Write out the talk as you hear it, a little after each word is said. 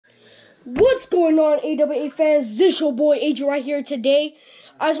What's going on, AWA fans? This your boy AJ right here today.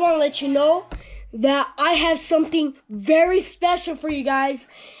 I just want to let you know that I have something very special for you guys,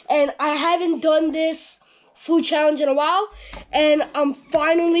 and I haven't done this food challenge in a while, and I'm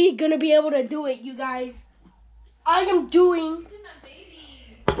finally gonna be able to do it, you guys. I am doing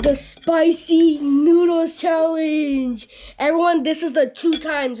the Spicy Noodles challenge. Everyone, this is the 2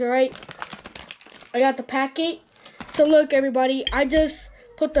 times, alright? I got the packet. So look, everybody, I just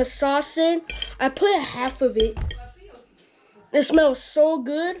put the sauce in. I put half of it. It smells so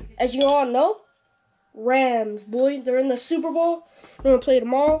good. As you all know, Rams, boy, they're in the Super Bowl. We're gonna play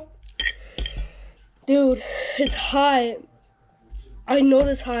tomorrow. Dude, it's hot. I know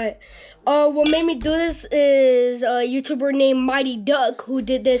this hot. What made me do this is a YouTuber named Mighty Duck who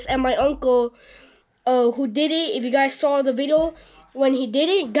did this, and my uncle who did it. If you guys saw the video when he did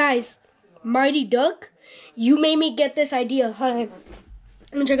it, guys, Mighty Duck, you made me get this idea. Hold on.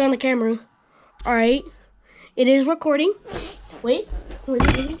 Let me check on the camera. Alright. It is recording. Wait.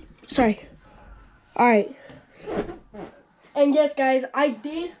 Sorry. Alright. And yes, guys, I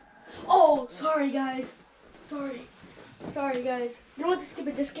did. Oh, sorry, guys. Sorry, guys. You don't have to skip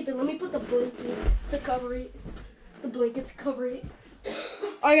it. Just skip it. Let me put the blanket to cover it. The blanket to cover it.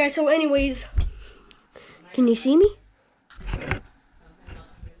 Alright, guys. So anyways, can you see me?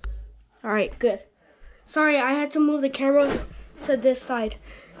 Alright, good. Sorry, I had to move the camera to this side.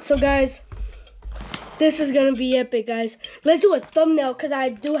 So guys, this is gonna be epic, guys. Let's do a thumbnail because I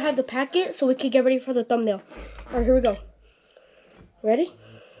do have the packet, so we can get ready for the thumbnail. Alright, here we go. Ready?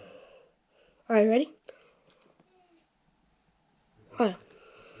 Alright, ready? Hold on.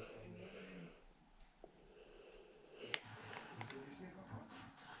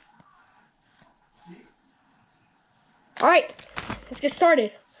 Alright, let's get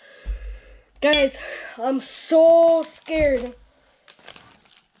started. Guys, I'm so scared.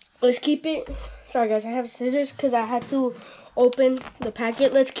 Let's keep it. Sorry, guys, I have scissors because I had to open the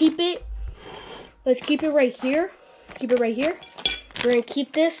packet. Let's keep it right here. Let's keep it right here. We're going to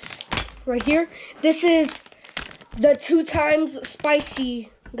keep this right here. This is the 2 times spicy,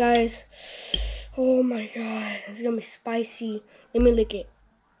 guys. Oh, my God. It's going to be spicy. Let me lick it.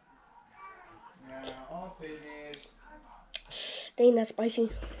 Yeah, all finished. Dang, that's spicy.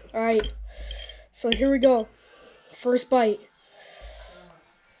 All right. So here we go. First bite.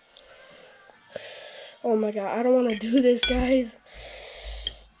 Oh my God, I don't want to do this, guys.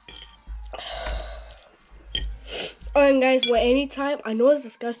 Oh, and guys, anytime, I know it's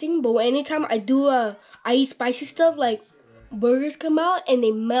disgusting, but anytime I eat spicy stuff, like burgers come out and they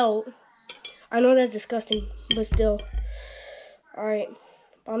melt. I know that's disgusting, but still. All right,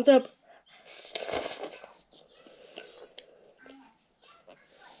 thumbs up.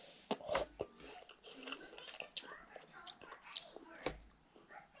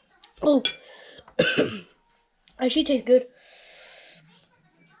 Oh, actually tastes good.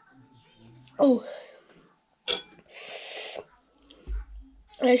 Oh, it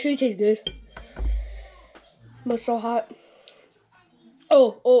actually tastes good. But so hot.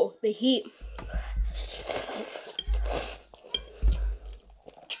 Oh, the heat.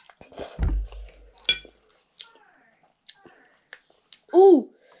 Ooh,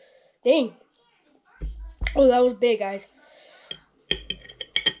 dang. Oh, that was big, guys.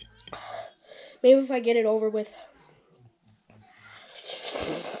 Maybe if I get it over with.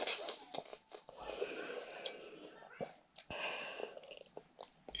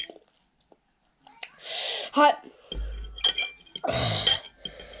 Hot.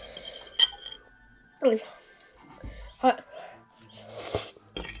 It's hot.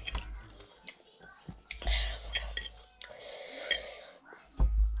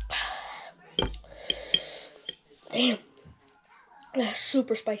 Damn. That's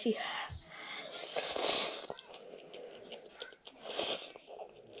super spicy.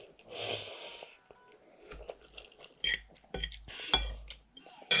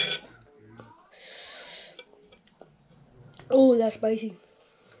 Oh, that's spicy.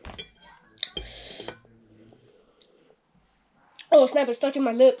 Oh, snap, it's touching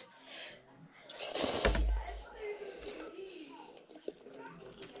my lip.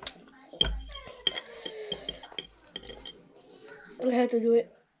 I had to do it.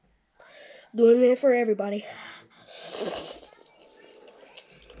 Doing it for everybody.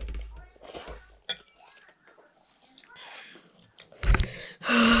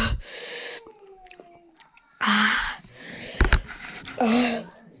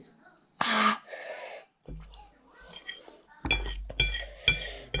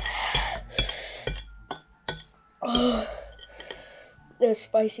 Oh, that's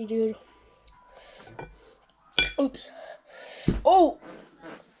spicy, dude. Oops. Oh!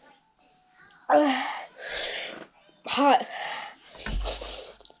 Hot.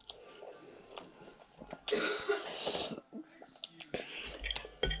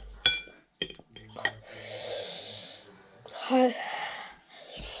 Hot.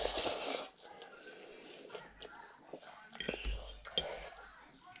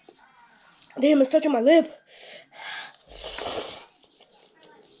 Damn, it's touching my lip.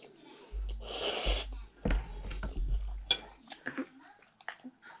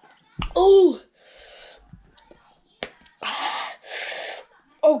 Oh.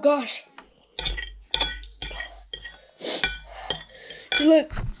 Oh gosh.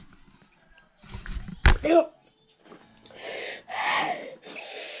 Look. Yep.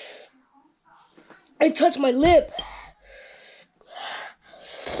 It touched my lip.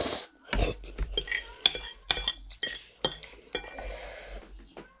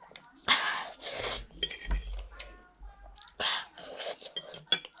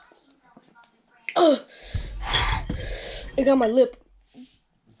 It got my lip.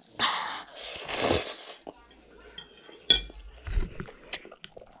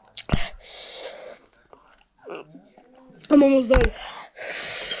 I'm almost done.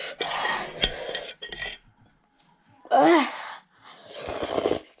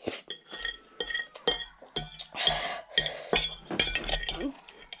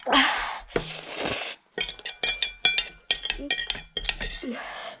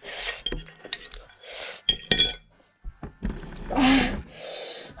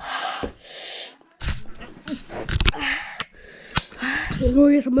 Let's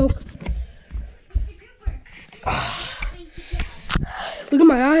go get some milk. Look at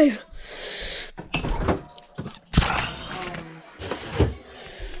my eyes.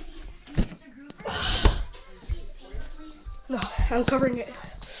 No, I'm covering it.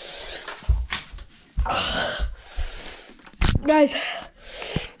 Guys,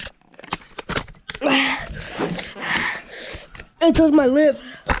 it touched my lip.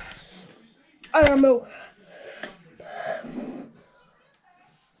 I got milk.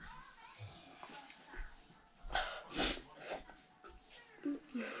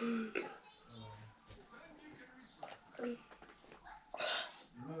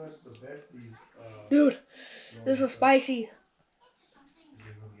 Dude, this is spicy.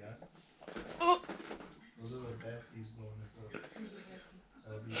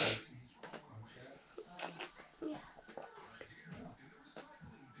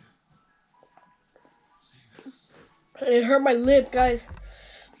 It hurt my lip, guys.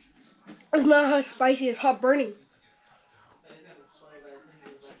 It's not hot spicy, it's hot burning.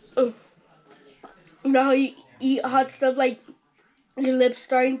 You know how you eat hot stuff, like your lips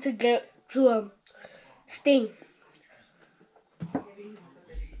starting to get to sting.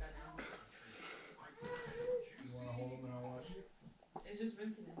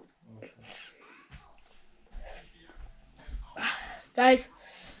 Guys,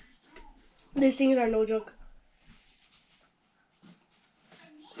 these things are no joke.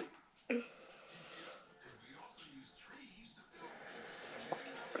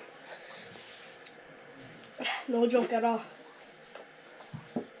 No joke at all.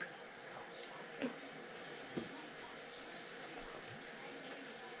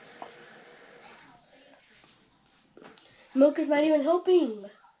 Milk is not even helping.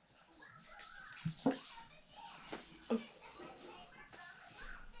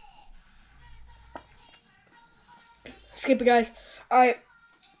 Skip it, guys. Alright.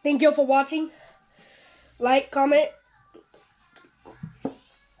 Thank you for watching. Like, comment.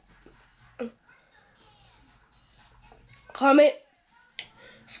 Comment.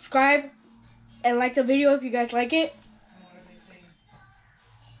 Subscribe. And like the video if you guys like it.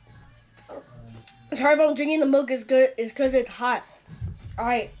 Sorry if I'm drinking the milk is good. It's because it's hot.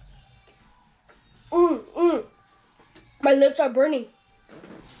 Alright. My lips are burning.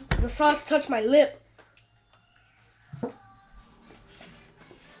 The sauce touched my lip.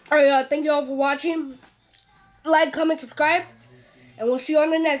 Alright, thank you all for watching. Like, comment, subscribe. And we'll see you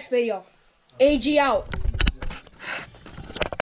on the next video. AG out.